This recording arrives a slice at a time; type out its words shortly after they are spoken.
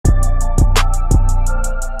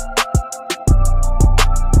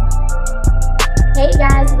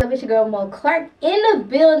girl MsmOCLARK in the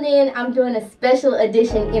building. I'm doing a special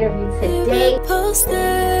edition interview today.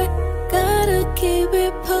 Posted, gotta keep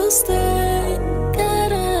it posted.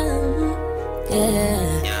 Gotta keep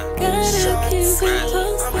it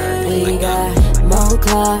posted. We got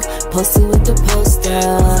MsmOCLARK posted with the poster.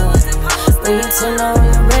 When you turn on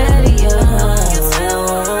your radio.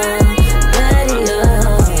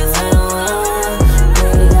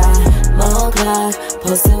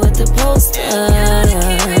 Posted with the poster.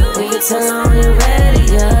 When you turn on your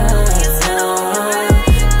radio.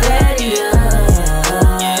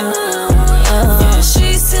 From the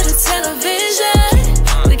streets to the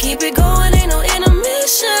television, we keep it going, ain't no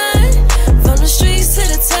intermission. From the streets to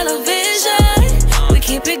the television, we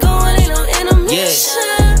keep it going, ain't no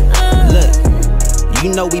intermission. Look, you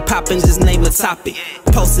know we poppin', just name a topic.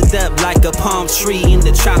 Posted up like a palm tree in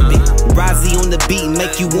the tropic. Rozzy on the beat,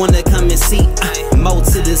 make you wanna come and see. Mo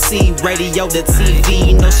to the C, radio to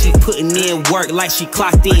TV. You know she putting in work like she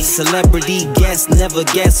clocked in. Celebrity guest, never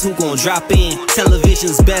guess who gon' drop in.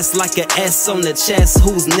 Television's best like a S on the chest.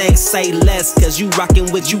 Who's next? Say less, cause you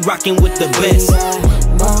rockin' with the best.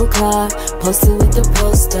 MsmOCLARK posted with the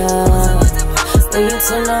poster. When you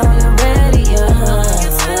turn on your radio.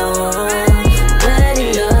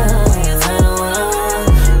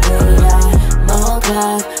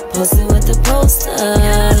 Posted with the poster.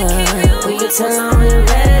 When you turn on your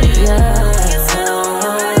radio.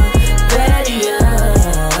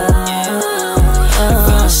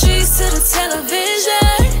 From the streets to the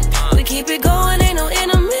television, we keep it going, ain't no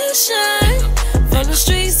intermission. From the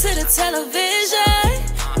streets to the television,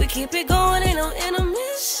 we keep it going, ain't no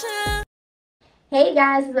intermission. Hey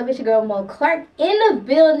guys, it's your girl MsmOCLARK in the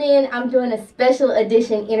building. I'm doing a special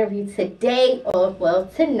edition interview today, or well,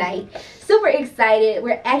 tonight. Super excited.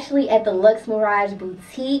 We're actually at the Luxe Myraj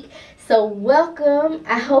boutique. So welcome.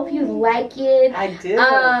 I hope you like it. I do.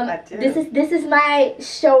 I do. This is my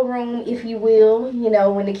showroom, if you will. You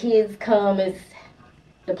know, when the kids come, it's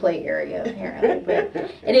the play area apparently, but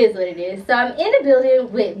it is what it is. So I'm in the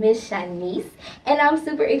building with Miss Shaniece, and I'm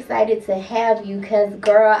super excited to have you because,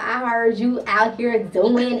 girl, I heard you out here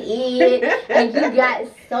doing it, and you got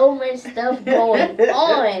so much stuff going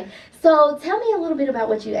on. So tell me a little bit about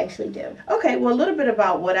what you actually do. Okay, well, a little bit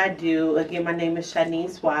about what I do. Again, my name is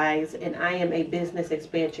Shaniece Wise, and I am a business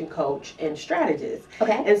expansion coach and strategist.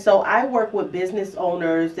 Okay. And so I work with business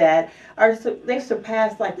owners that they've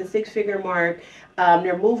surpassed like the 6-figure mark.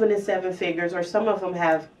 They're moving to 7 figures, or some of them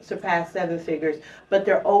have surpassed 7 figures, but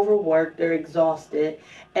they're overworked, they're exhausted,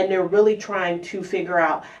 and they're really trying to figure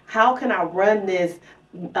out, how can I run this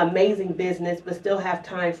amazing business but still have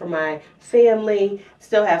time for my family,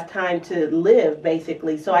 still have time to live,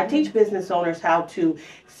 basically. So I teach business owners how to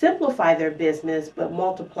simplify their business but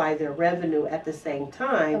multiply their revenue at the same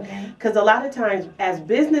time, because a lot of times as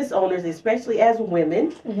business owners, especially as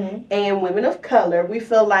women and women of color, we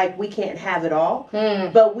feel like we can't have it all,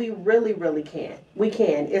 but we really can. We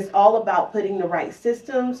can. It's all about putting the right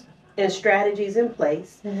systems and strategies in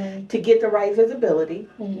place to get the right visibility,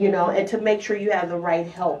 you know, and to make sure you have the right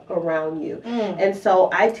help around you. And so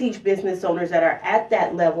I teach business owners that are at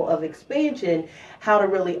that level of expansion how to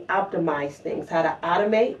really optimize things, how to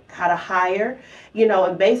automate, how to hire, you know,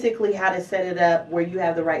 and basically how to set it up where you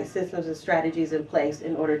have the right systems and strategies in place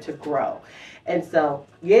in order to grow. And so,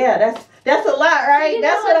 yeah, that's a lot, right? You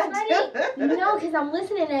that's know, what I do. No, because I'm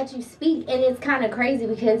listening at you speak, and it's kind of crazy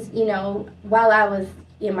because, you know, while I was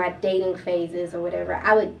in my dating phases or whatever,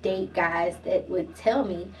 I would date guys that would tell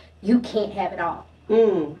me, you can't have it all.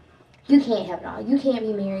 You can't have it all. You can't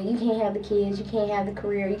be married. You can't have the kids. You can't have the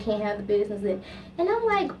career. You can't have the business. And I'm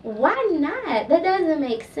like, why not? That doesn't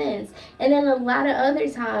make sense. And then a lot of other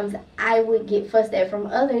times I would get fussed at from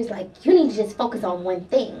others, like, you need to just focus on one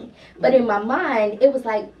thing. But in my mind, it was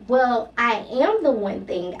like, well, I am the one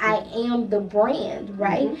thing. I am the brand,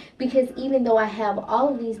 right? Because even though I have all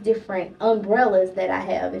of these different umbrellas that I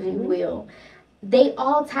have, if you will, they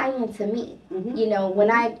all tie into me. You know, when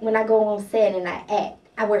I go on set and I act,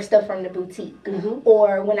 I wear stuff from the boutique,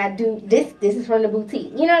 or when I do this is from the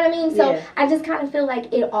boutique. You know what I mean? So I just kind of feel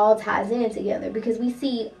like it all ties in together because we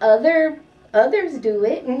see others do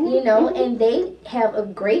it, you know, and they have a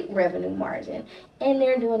great revenue margin, and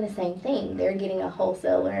they're doing the same thing. They're getting a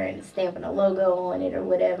wholesaler and stamping a logo on it or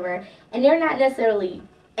whatever, and they're not necessarily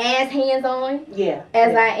as hands-on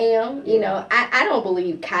as I am. You know, I don't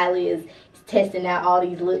believe Kylie is testing out all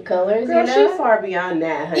these lip colors. Girl, you know? she's far beyond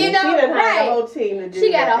that, honey. You know, she done hired a whole team to do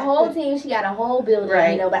She got that. a whole team. She got a whole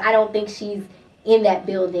building, you know, but I don't think she's in that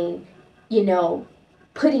building, you know,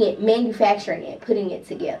 manufacturing it, putting it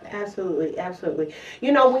together. Absolutely, absolutely.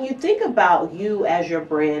 You know, when you think about you as your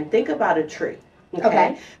brand, think about a tree.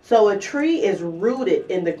 Okay. So a tree is rooted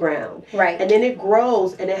in the ground. Right. And then it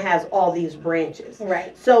grows and it has all these branches.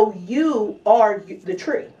 Right. So you are the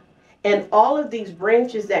tree. And all of these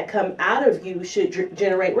branches that come out of you should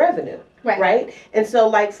generate revenue. Right. And so,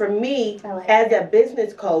 like, for me, as a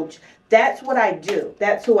business coach, that's what I do.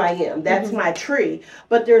 That's who I am. That's my tree.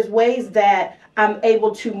 But there's ways that I'm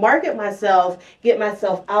able to market myself, get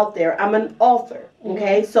myself out there. I'm an author.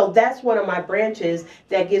 Okay, so that's one of my branches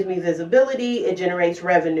that gives me visibility. It generates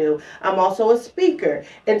revenue. I'm also a speaker,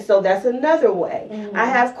 and so that's another way. I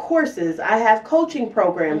have courses. I have coaching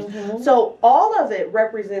programs. So all of it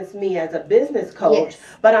represents me as a business coach,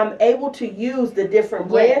 but I'm able to use the different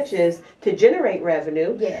branches to generate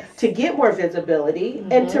revenue, to get more visibility,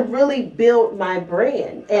 and to really build my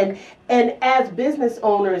brand. And as business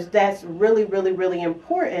owners, that's really, really, really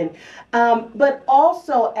important. But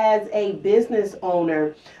also as a business owner,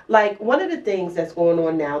 like, one of the things that's going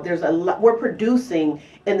on now, there's a lot, we're producing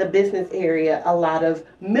in the business area a lot of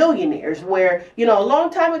millionaires, where, you know, a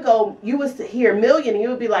long time ago, you would hear million and you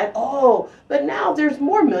would be like, oh, but now there's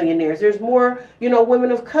more millionaires. There's more, you know,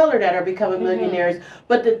 women of color that are becoming millionaires.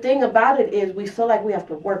 But the thing about it is we feel like we have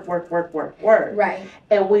to work. Right.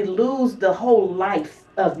 And we lose the whole life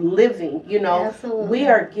of living, you know. Absolutely. We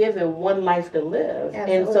are given one life to live.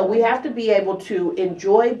 Absolutely. And so we have to be able to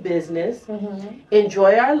enjoy business,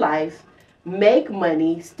 enjoy our life, make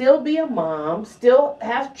money, still be a mom, still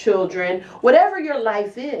have children, whatever your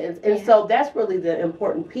life is. And so that's really the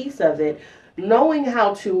important piece of it. Knowing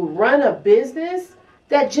how to run a business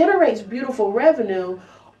that generates beautiful revenue,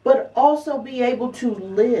 but also be able to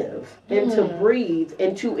live and to breathe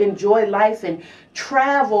and to enjoy life and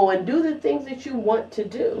travel and do the things that you want to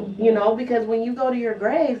do, you know, because when you go to your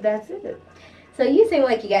grave, that's it. So you seem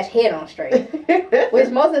like you got your head on straight, which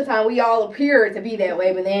most of the time we all appear to be that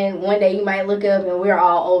way, but then one day you might look up and we're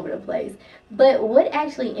all over the place. But what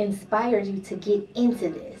actually inspired you to get into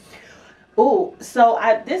this? Oh, so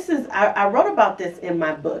I wrote about this in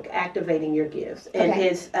my book, Activating Your Gifts, and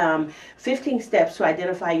it's 15 steps to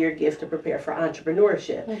identify your gift to prepare for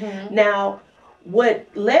entrepreneurship. Now, what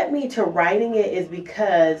led me to writing it is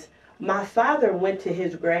because my father went to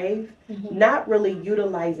his grave not really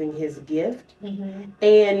utilizing his gift,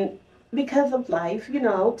 and because of life, you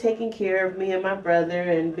know, taking care of me and my brother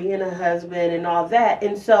and being a husband and all that.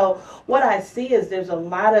 And so what I see is there's a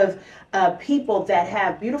lot of people that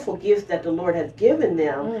have beautiful gifts that the Lord has given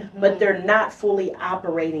them, but they're not fully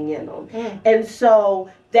operating in them. And so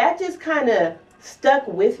that just kind of stuck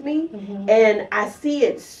with me, and I see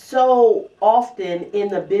it so often in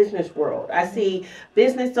the business world. I see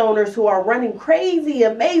business owners who are running crazy,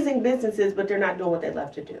 amazing businesses, but they're not doing what they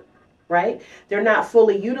love to do. Right? They're not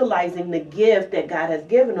fully utilizing the gift that God has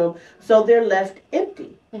given them, so they're left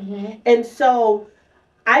empty. And so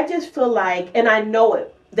I just feel like, and I know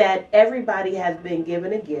it, that everybody has been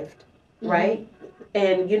given a gift, right?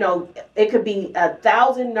 And, you know, it could be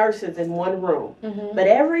 1,000 nurses in one room, but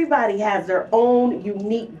everybody has their own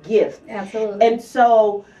unique gift. Absolutely. And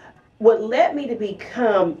so what led me to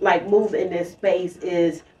become, like, move in this space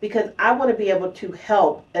is because I want to be able to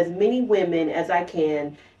help as many women as I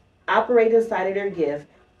can operate inside of their gift,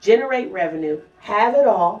 generate revenue, have it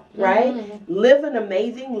all, right? Live an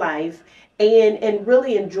amazing life, and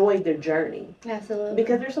really enjoy their journey. Absolutely.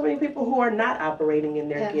 Because there's so many people who are not operating in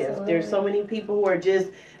their gift. There's so many people who are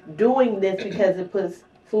just doing this because it puts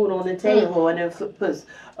food on the table and it puts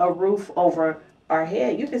a roof over our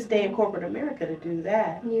head. You can stay in corporate America to do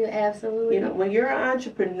that. You absolutely. You know, when you're an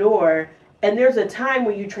entrepreneur, and there's a time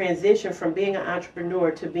when you transition from being an entrepreneur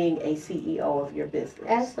to being a CEO of your business.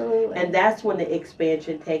 Absolutely. And that's when the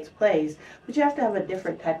expansion takes place. But you have to have a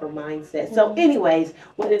different type of mindset. So anyways,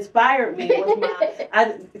 what inspired me was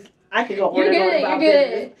I could go on and on about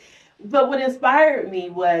business. But what inspired me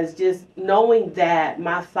was just knowing that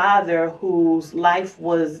my father, whose life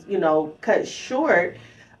was, you know, cut short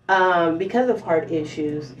because of heart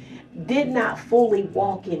issues, did not fully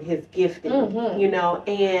walk in his gifting, you know,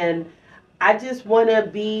 and I just want to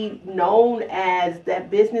be known as that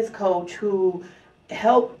business coach who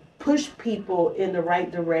helped push people in the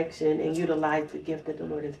right direction and utilize the gift that the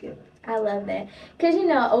Lord has given. I love that. Because, you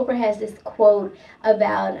know, Oprah has this quote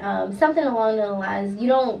about something along the lines, you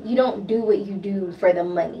don't do what you do for the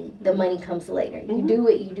money. The money comes later. You do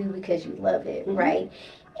what you do because you love it, right?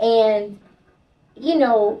 And, you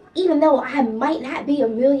know, even though I might not be a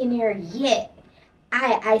millionaire yet,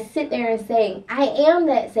 I sit there and say, I am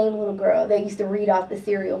that same little girl that used to read off the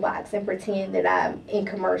cereal box and pretend that I'm in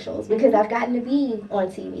commercials because I've gotten to be on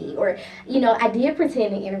TV. Or, you know, I did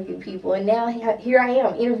pretend to interview people, and now here I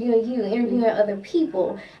am interviewing you, interviewing other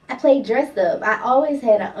people. I played dress up. I always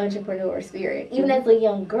had an entrepreneur spirit, even as a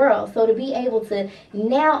young girl. So to be able to,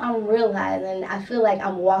 now I'm realizing, I feel like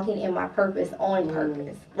I'm walking in my purpose on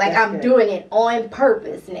purpose. Like I'm doing it on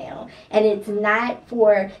purpose now. And it's not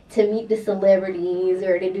to meet the celebrities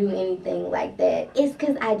or to do anything like that. It's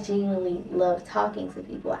because I genuinely love talking to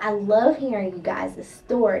people. I love hearing you guys'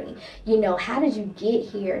 story. You know, how did you get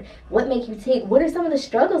here? What make you tick? What are some of the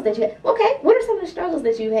struggles that you had? Okay, what are some of the struggles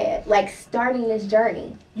that you had, like starting this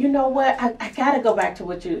journey? You know what? I got to go back to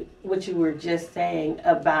what you were just saying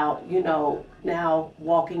about, you know, now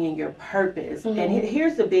walking in your purpose. And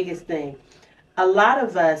here's the biggest thing. A lot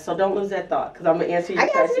of us, so don't lose that thought because I'm going to answer your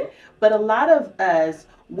question. But a lot of us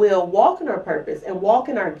will walk in our purpose and walk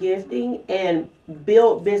in our gifting and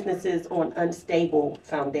build businesses on unstable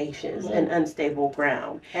foundations and unstable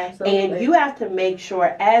ground. Absolutely. And you have to make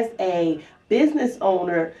sure as a business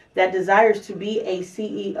owner that desires to be a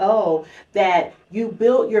CEO that you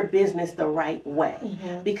build your business the right way.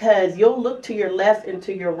 Because you'll look to your left and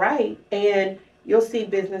to your right and you'll see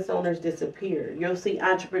business owners disappear. You'll see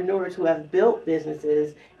entrepreneurs who have built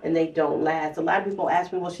businesses and they don't last. A lot of people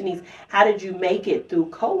ask me, well, Shaniece, how did you make it through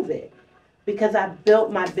COVID? Because I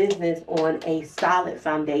built my business on a solid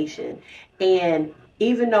foundation. And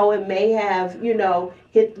even though it may have, you know,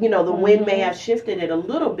 the wind may have shifted it a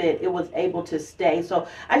little bit, it was able to stay. So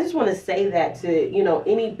I just want to say that to, you know,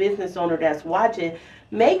 any business owner that's watching,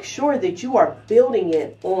 make sure that you are building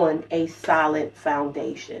it on a solid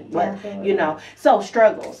foundation. But, you know, so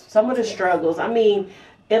struggles, some of the struggles, I mean,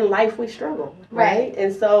 in life we struggle, right?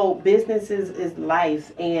 And so business is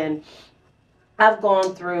life. And I've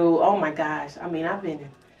gone through, oh my gosh, I mean, I've been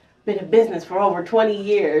in business for over 20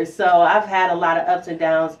 years. So I've had a lot of ups and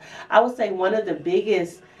downs. I would say one of the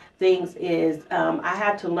biggest things is I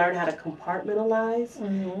had to learn how to compartmentalize,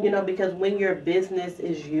 you know, because when your business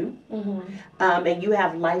is you and you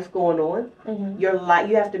have life going on,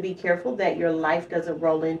 you have to be careful that your life doesn't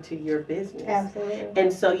roll into your business. Absolutely.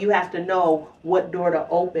 And so you have to know what door to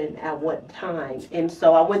open at what time. And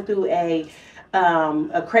so I went through a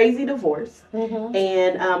crazy divorce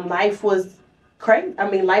and life was crazy. I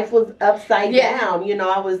mean, life was upside down. You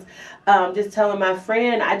know, I was just telling my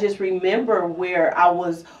friend, I just remember where I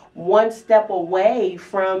was one step away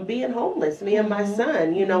from being homeless, me and my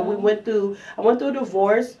son. You know, I went through a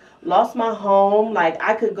divorce, lost my home. Like,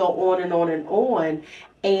 I could go on and on and on.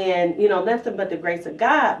 And, you know, nothing but the grace of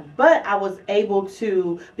God. But I was able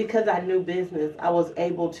to, because I knew business, I was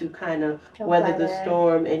able to kind of weather the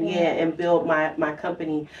storm and and build my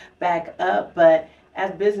company back up. But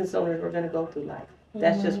as business owners, we're going to go through life.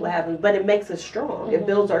 That's just what happens. But it makes us strong. It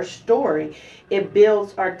builds our story. It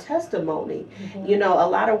builds our testimony. You know, a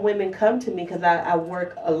lot of women come to me because I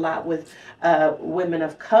work a lot with women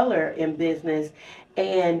of color in business.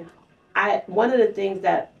 And one of the things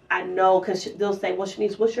that I know, because they'll say, well,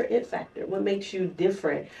 Shaniece, what's your it factor? What makes you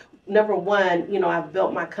different? Number one, you know, I've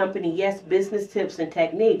built my company, yes, business tips and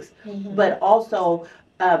techniques, but also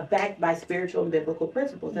backed by spiritual and biblical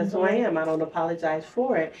principles. That's who I am. I don't apologize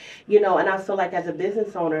for it. You know, and I feel like as a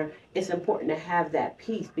business owner, it's important to have that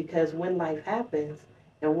peace because when life happens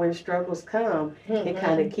and when struggles come, it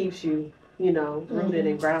kind of keeps you, you know, rooted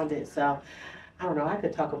and grounded. So I don't know. I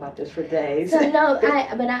could talk about this for days. So no, but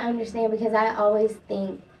I understand because I always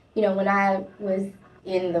think, you know, when I was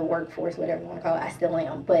in the workforce, whatever you want to call it, I still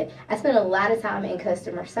am, but I spent a lot of time in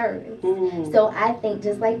customer service. So I think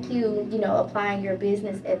just like you know, applying your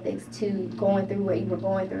business ethics to going through what you were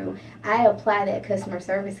going through, I apply that customer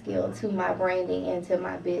service skill to my branding and to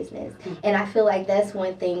my business. And I feel like that's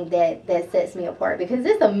one thing that sets me apart because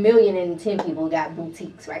there's 1,010,000 people got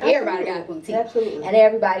boutiques, right? Everybody got boutiques. Absolutely. And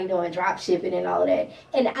everybody doing drop shipping and all of that.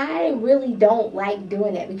 And I really don't like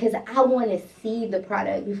doing that because I want to see the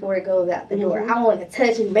product before it goes out the door. I want to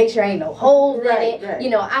touch and make sure ain't no holes in it. You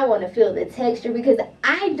know, I want to feel the texture because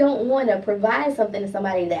I don't want to provide something to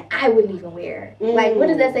somebody that I wouldn't even wear. Like, what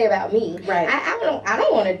does that say about me? I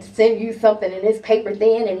don't want to send you something and it's paper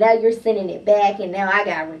thin and now you're sending it back and now I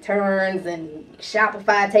got returns and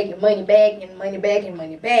Shopify taking money back and money back and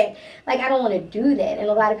money back. Like, I don't want to do that, and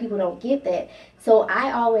a lot of people don't get that. So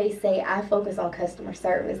I always say I focus on customer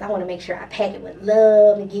service. I want to make sure I pack it with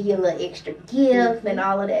love and give you a little extra gift and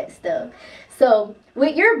all of that stuff. So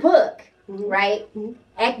with your book, right,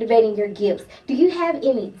 Activating Your Gifts, do you have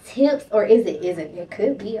any tips, or is it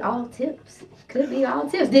could be all tips? Could be all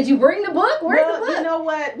tips. Did you bring the book? Where's the book? You know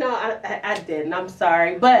what? No, I didn't. I'm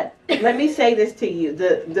sorry. But let me say this to you.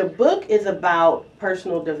 The book is about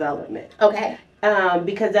personal development. Okay.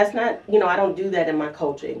 Because that's not, I don't do that in my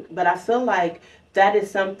coaching. But I feel like that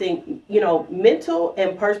is something, mental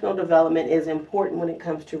and personal development is important when it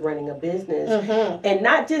comes to running a business. Mm-hmm. And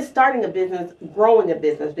not just starting a business, growing a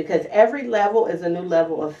business. Because every level is a new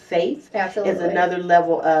level of faith. Absolutely. Is another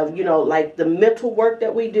level of, like the mental work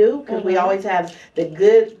that we do. Because we always have the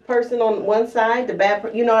good person on one side, the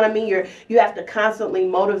bad, you know what I mean? You have to constantly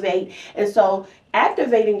motivate. And so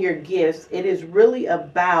activating your gifts, it is really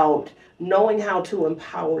about knowing how to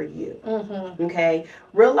empower you. Mm-hmm. Okay?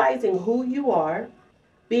 Realizing who you are,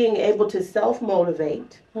 being able to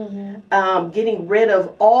self-motivate, getting rid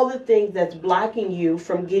of all the things that's blocking you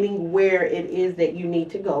from getting where it is that you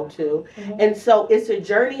need to go to. Mm-hmm. And so it's a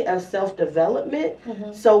journey of self-development.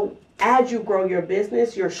 Mm-hmm. So as you grow your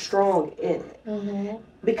business, you're strong in it. Mm-hmm.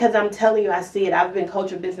 Because I'm telling you, I see it. I've been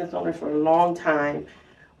coaching business owners for a long time.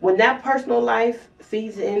 When that personal life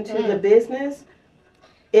feeds into the business,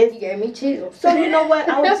 you gave me chills. So you know what?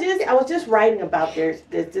 I was just writing about this.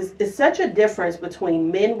 It's such a difference between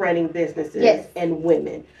men running businesses and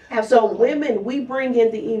women. Absolutely. So women, we bring in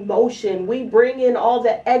the emotion, we bring in all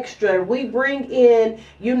the extra, we bring in,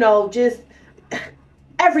 just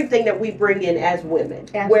everything that we bring in as women.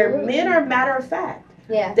 Absolutely. Where men are matter of fact.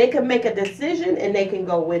 Yeah. They can make a decision and they can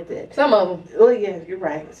go with it. Some of them. Oh, yeah, you're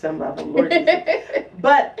right. Some of them. Lord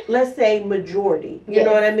But let's say majority. You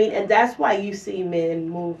know what I mean? And that's why you see men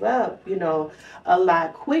move up, a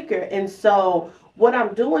lot quicker. And so what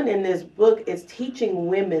I'm doing in this book is teaching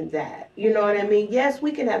women that. You know what I mean? Yes,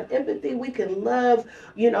 we can have empathy. We can love,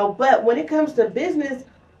 but when it comes to business,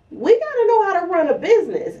 we got to know how to run a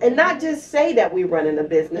business and not just say that we're running a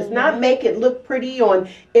business, not make it look pretty on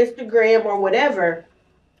Instagram or whatever.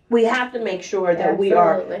 We have to make sure that we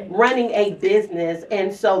are running a business.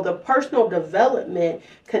 And so the personal development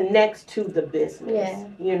connects to the business,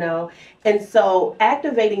 And so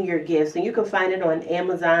activating your gifts, and you can find it on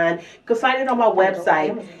Amazon. You can find it on my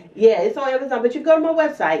website. Yeah, it's on Amazon, but you go to my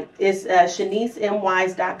website. It's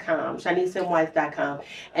ShanieceMWise.com, ShanieceMWise.com.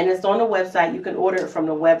 And it's on the website. You can order it from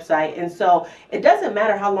the website. And so it doesn't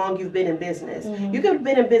matter how long you've been in business. Mm-hmm. You could have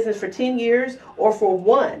been in business for 10 years or for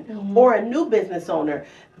one, or a new business owner.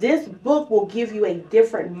 This book will give you a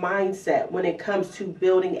different mindset when it comes to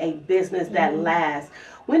building a business that lasts.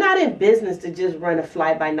 We're not in business to just run a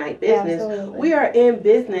fly-by-night business. Absolutely. We are in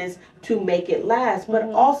business to make it last. But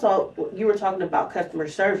also, you were talking about customer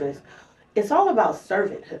service. It's all about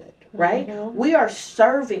servanthood, right? Mm-hmm. We are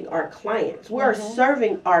serving our clients. We are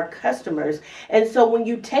serving our customers. And so when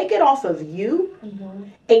you take it off of you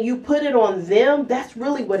and you put it on them, that's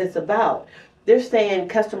really what it's about. They're saying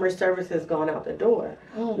customer service has gone out the door.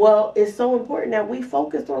 Well, it's so important that we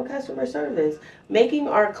focus on customer service, making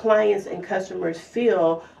our clients and customers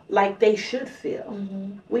feel like they should feel.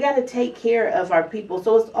 We got to take care of our people.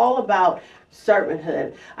 So it's all about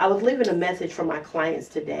servanthood. I was leaving a message for my clients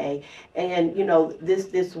today, and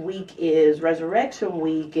this week is Resurrection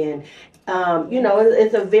Week, and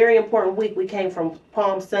it's a very important week. We came from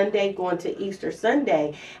Palm Sunday going to Easter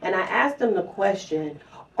Sunday, and I asked them the question,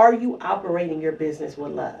 are you operating your business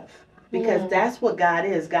with love? Because that's what God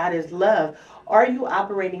is. God is love. Are you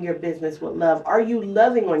operating your business with love? Are you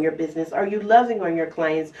loving on your business? Are you loving on your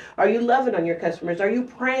clients? Are you loving on your customers? Are you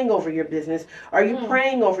praying over your business? Are you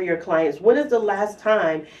praying over your clients? When is the last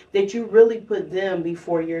time that you really put them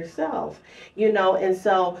before yourself? And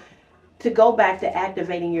so to go back to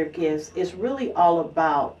activating your gifts, it's really all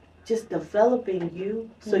about just developing you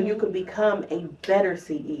so you can become a better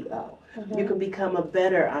CEO. You can become a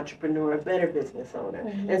better entrepreneur, a better business owner.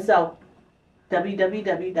 And so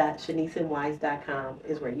www.ShanieceMWise.com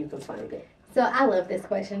is where you can find it. So I love this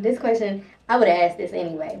question. This question, I would ask this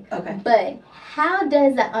anyway. Okay. But how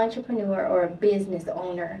does an entrepreneur or a business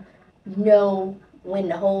owner know when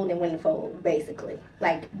to hold and when to fold, basically?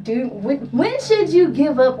 Like, when should you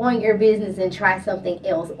give up on your business and try something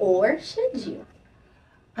else, or should you?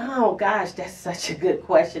 Oh, gosh, that's such a good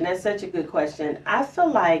question. I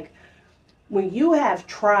feel like when you have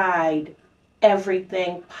tried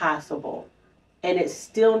everything possible and it's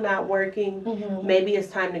still not working, maybe it's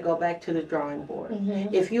time to go back to the drawing board.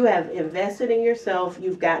 If you have invested in yourself,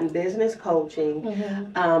 you've gotten business coaching,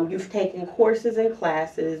 you've taken courses and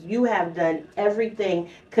classes, you have done everything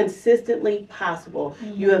consistently possible.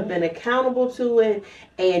 You have been accountable to it,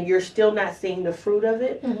 and you're still not seeing the fruit of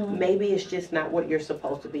it, maybe it's just not what you're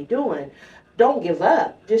supposed to be doing. Don't give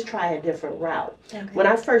up. Just try a different route. Okay. When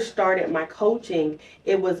I first started my coaching,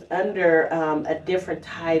 it was under a different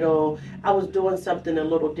title. I was doing doing something a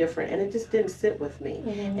little different, and it just didn't sit with me.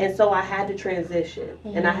 And so I had to transition,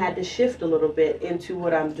 and I had to shift a little bit into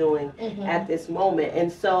what I'm doing at this moment.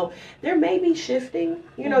 And so there may be shifting,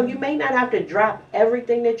 you know, you may not have to drop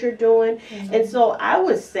everything that you're doing. And so I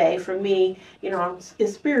would say for me, you know,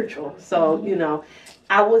 it's spiritual. So, you know,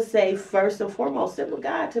 I would say first and foremost, sit with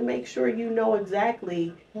God to make sure you know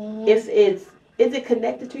exactly if is it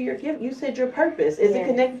connected to your gift? You said your purpose. Is it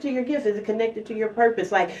connected to your gift? Is it connected to your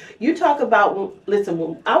purpose? Like, you talk about, listen,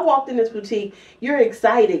 when I walked in this boutique, you're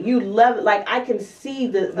excited. You love it. Like, I can see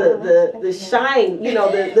the shine, you know,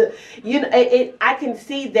 I can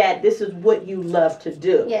see that this is what you love to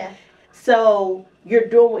do. Yeah. So you're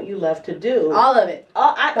doing what you love to do. All of it.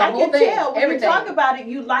 I can tell when everything. you talk about it,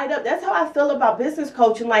 you light up. That's how I feel about business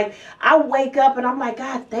coaching. Like, I wake up and I'm like,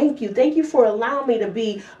 God, thank you. Thank you for allowing me to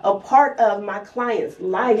be a part of my client's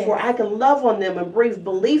life where I can love on them and breathe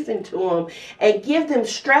belief into them and give them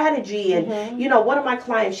strategy. And, you know, one of my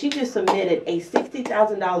clients, she just submitted a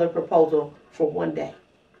 $60,000 proposal for one day.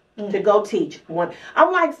 To go teach one.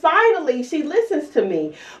 I'm like, finally, she listens to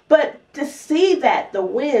me. But to see that the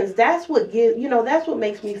wins, that's what gives, you know, that's what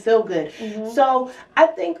makes me feel good. So I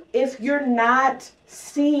think if you're not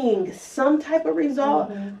seeing some type of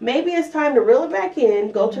result, maybe it's time to reel it back in,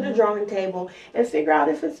 go to the drawing table, and figure out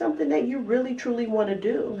if it's something that you really truly want to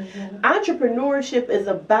do. Entrepreneurship is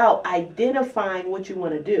about identifying what you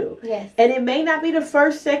want to do. And it may not be the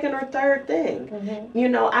first, second, or third thing. You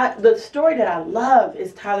know, the story that I love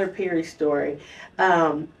is Tyler Perry's story.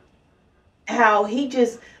 How he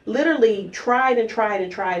just literally tried and tried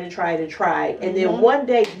and tried and tried and tried. And then one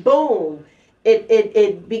day, boom,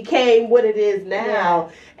 it became what it is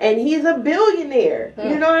now. And he's a billionaire.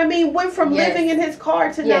 You know what I mean? Went from living in his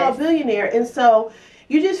car to now a billionaire. And so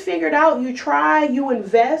you just figured out, you try, you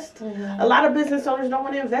invest. A lot of business owners don't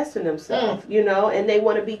want to invest in themselves, you know, and they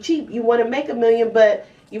want to be cheap. You want to make $1 million, but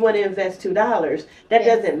you want to invest $2. That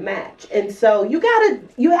doesn't match. And so you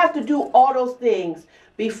have to do all those things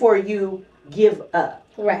before you give up.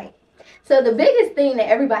 Right. So the biggest thing that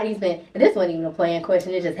everybody's been, and this wasn't even a planned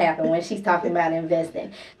question, it just happened when she's talking about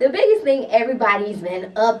investing. The biggest thing everybody's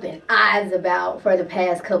been up in eyes about for the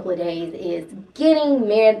past couple of days is getting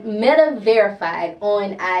meta verified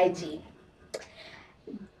on IG.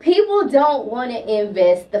 People don't want to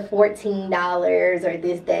invest the $14 or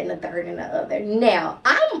this, that, and the third and the other. Now,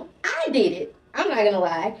 I did it. I'm not going to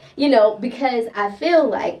lie, you know, because I feel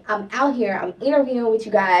like I'm out here, I'm interviewing with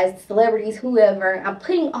you guys, celebrities, whoever. I'm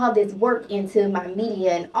putting all this work into my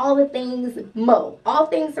media and all the things all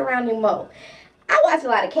things surrounding Mo. I watch a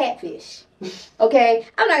lot of catfish, okay?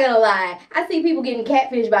 I'm not going to lie. I see people getting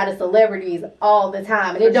catfished by the celebrities all the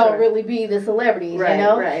time, and it don't really be the celebrities, you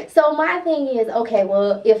know? Right. So my thing is, okay,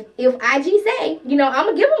 well, if IG say, you know, I'm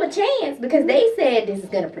going to give them a chance because they said this is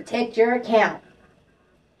going to protect your account.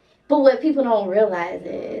 But what people don't realize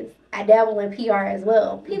is, I dabble in PR as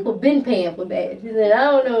well. People been paying for badges. And I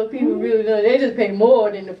don't know if people really know. They just pay more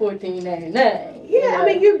than the $14.99. Yeah, you know? I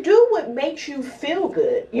mean, you do what makes you feel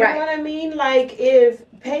good. You know what I mean? Like, if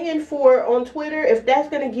paying for on Twitter, if that's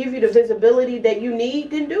going to give you the visibility that you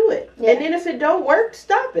need, then do it. And then if it don't work,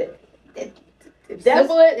 stop it. It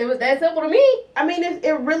was that simple to me. I mean,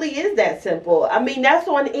 it really is that simple. I mean, that's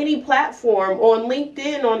on any platform, on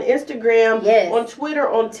LinkedIn, on Instagram, on Twitter,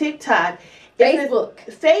 on TikTok.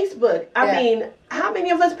 Facebook. I mean, how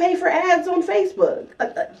many of us pay for ads on Facebook?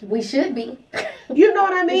 We should be. You know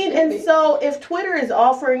what I mean? And so if Twitter is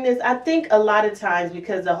offering this, I think a lot of times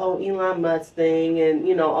because the whole Elon Musk thing and,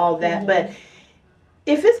 you know, all that. But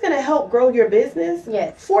if it's going to help grow your business,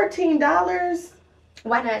 $14...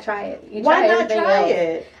 Why not try it? Why not try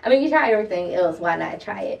it? I mean, you try everything else. Why not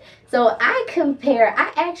try it? So I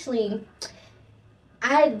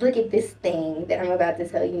look at this thing that I'm about to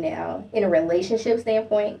tell you now in a relationship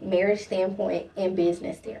standpoint, marriage standpoint, and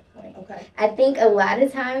business standpoint. Okay. I think a lot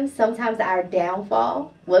of times, sometimes our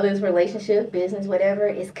downfall, whether it's relationship, business, whatever,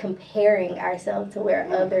 is comparing ourselves to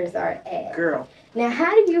where others are at. Girl. Now,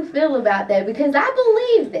 how do you feel about that? Because I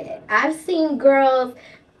believe that. I've seen girls...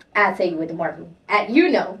 I'll tell you with the marketing, you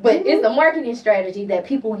know, but it's the marketing strategy that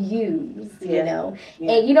people use, you know,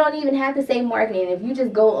 and you don't even have to say marketing. If you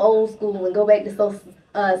just go old school and go back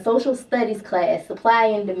to social studies class, supply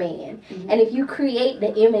and demand, and if you create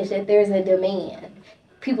the image that there's a demand,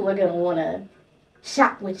 people are going to want to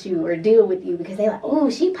shop with you or deal with you because they're like, oh,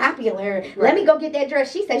 she popular. Let me go get that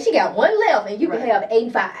dress. She said she got one left and you can have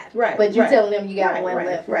 85. But you're telling them you got one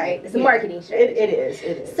left, right? It's a marketing strategy. It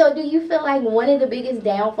is. So do you feel like one of the biggest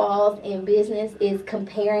downfalls in business is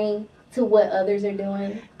comparing to what others are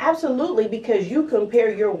doing? Absolutely, because you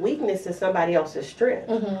compare your weakness to somebody else's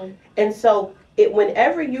strength. And so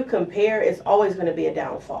whenever you compare, it's always going to be a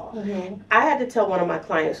downfall. I had to tell one of my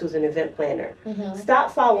clients who's an event planner,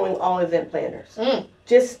 stop following all event planners.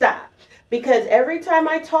 Just stop. Because every time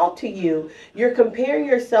I talk to you, you're comparing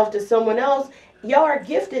yourself to someone else. Y'all are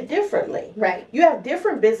gifted differently. Right. You have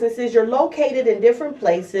different businesses. You're located in different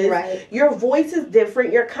places. Right. Your voice is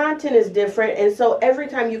different. Your content is different. And so every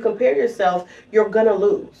time you compare yourself, you're going to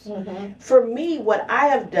lose. For me, what I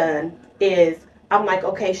have done is I'm like,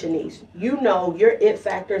 okay, Shaniece, you know your it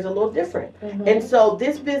factor is a little different. And so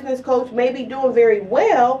this business coach may be doing very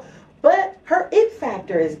well, but her it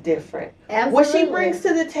factor is different. Absolutely. What she brings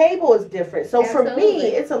to the table is different. So for me,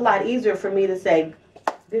 it's a lot easier for me to say,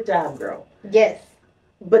 good job, girl. Yes.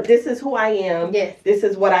 But this is who I am. Yes. This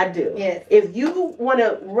is what I do. Yes. If you want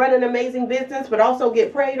to run an amazing business but also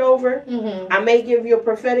get prayed over, I may give you a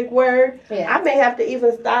prophetic word. Yeah. I may have to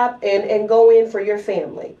even stop and go in for your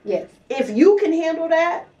family. Yes. If you can handle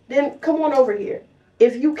that, then come on over here.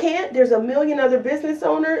 If you can't, there's a million other business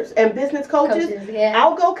owners and business coaches. Yeah.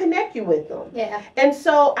 I'll go connect you with them. Yeah. And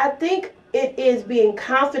so I think it is being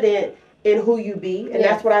confident in who you be. And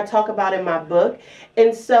that's what I talk about in my book.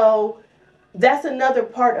 And so that's another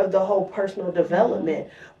part of the whole personal development.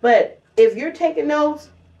 But if you're taking notes,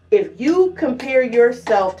 if you compare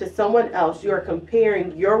yourself to someone else, you're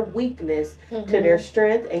comparing your weakness to their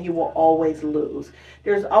strength, and you will always lose.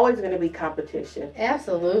 There's always going to be competition.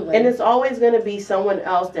 Absolutely. And it's always going to be someone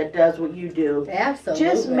else that does what you do. Absolutely.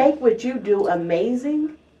 Just make what you do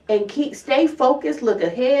amazing and stay focused, look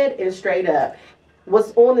ahead and straight up.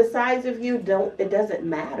 What's on the sides of you, it doesn't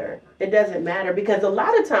matter. It doesn't matter, because a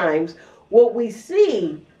lot of times what we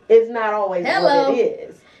see is not always what it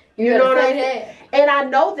is. You know what I'm saying? And I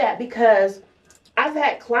know that because I've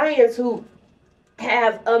had clients who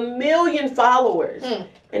have 1 million followers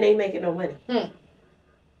and they making no money.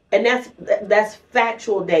 And that's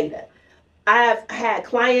factual data. I've had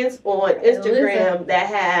clients on Instagram that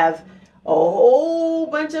have a whole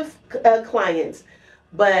bunch of clients,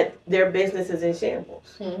 but their business is in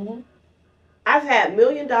shambles. I've had $1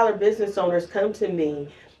 million business owners come to me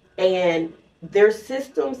and their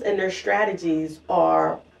systems and their strategies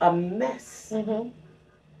are a mess.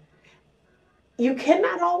 You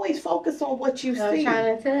cannot always focus on what you see. I'm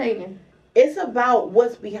trying to tell you. It's about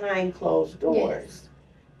what's behind closed doors.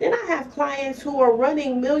 Then I have clients who are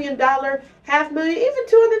running $1 million, $500,000, even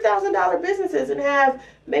 $200,000 businesses and have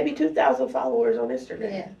maybe 2,000 followers on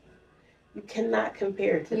Instagram. Yeah. You cannot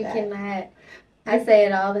compare to that. You cannot. I say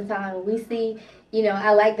it all the time. We see,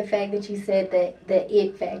 I like the fact that you said that the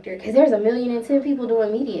it factor, because there's 1,000,010 people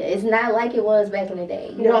doing media. It's not like it was back in the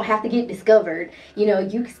day. You don't have to get discovered. You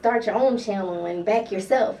can start your own channel and back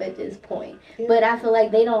yourself at this point. But I feel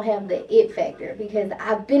like they don't have the it factor, because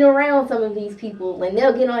I've been around some of these people and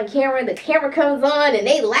they'll get on camera, the camera comes on and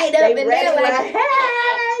they light up and they're like, hey!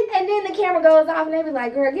 And then the camera goes off and they be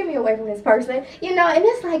like, girl, get me away from this person. And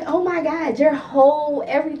it's like, oh my God, your whole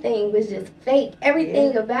everything was just fake.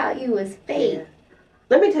 Everything about you is fake.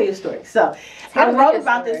 Let me tell you a story. So I wrote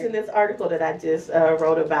about this in this article that I just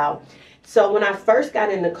wrote about. So when I first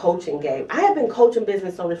got in the coaching game, I had been coaching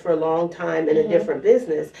business owners for a long time in a different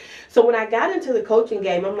business. So when I got into the coaching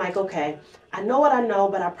game, I'm like, okay, I know what I know,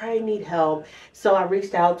 but I probably need help. So I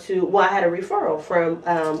reached out to, I had a referral from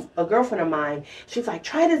a girlfriend of mine. She's like,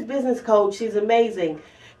 try this business coach. She's amazing.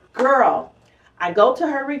 Girl, I go to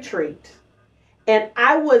her retreat. And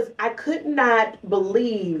I could not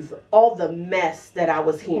believe all the mess that I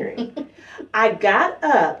was hearing. I got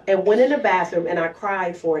up and went in the bathroom and I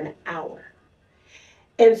cried for an hour.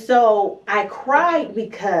 And so I cried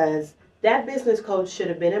because that business coach should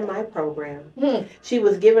have been in my program. She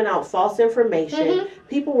was giving out false information.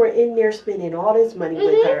 People were in there spending all this money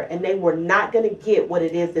with her, and they were not going to get what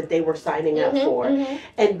it is that they were signing up for.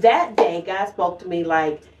 And that day, God spoke to me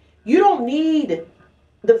like, you don't need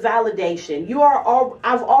the validation.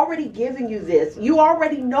 I've already given you this. You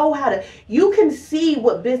already know you can see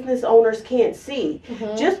what business owners can't see.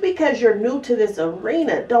 Just because you're new to this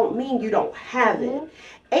arena don't mean you don't have it.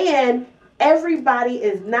 And everybody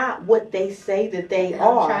is not what they say that they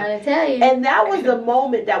are. I'm trying to tell you. And that was the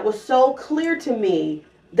moment that was so clear to me.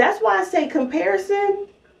 That's why I say comparison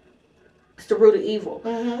is the root of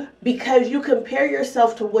evil. Because you compare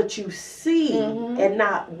yourself to what you see and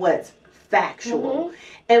not what's factual.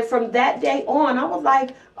 And from that day on, I was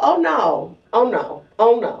like, oh no.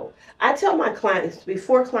 I tell my clients,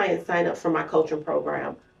 before clients sign up for my coaching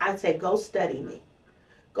program, I say, go study me.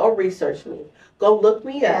 Go research me. Go look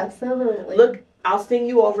me up. Absolutely. I'll send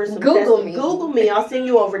you over some Google me. Google me. I'll send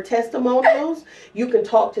you over testimonials. You can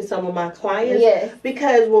talk to some of my clients. Yes.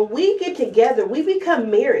 Because when we get together, we become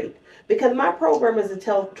married. because my program is a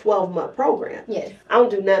 12-month program. Yes. I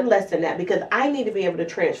don't do nothing less than that because I need to be able to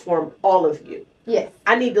transform all of you. Yes.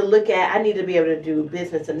 I need to be able to do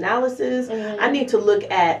business analysis. I need to look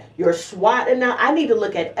at your SWOT, and now I need to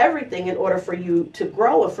look at everything in order for you to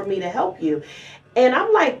grow and for me to help you. And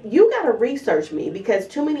I'm like, you got to research me because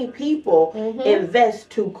too many people invest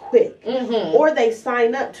too quick or they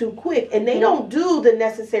sign up too quick and they don't do the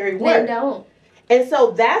necessary work. They don't. And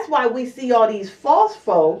so that's why we see all these false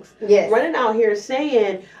folks running out here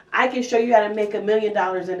saying, I can show you how to make $1 million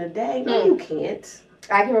in a day. No, you can't.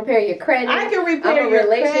 I can repair your credit. I can repair your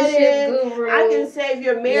relationship guru. I can save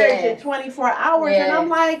your marriage in 24 hours. And I'm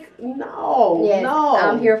like, no.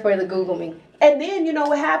 I'm here for the Google me. And then, you know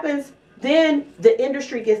what happens? Then the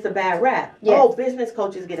industry gets a bad rap. Yes. Oh, business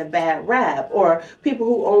coaches get a bad rap. Or people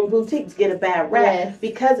who own boutiques get a bad rap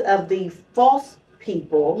because of the false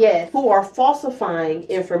people who are falsifying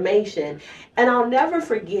information. And I'll never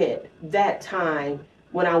forget that time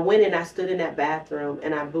when I went and I stood in that bathroom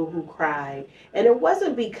and I boo-hoo cried. And it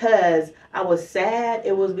wasn't because I was sad.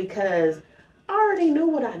 It was because I already knew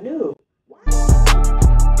what I knew.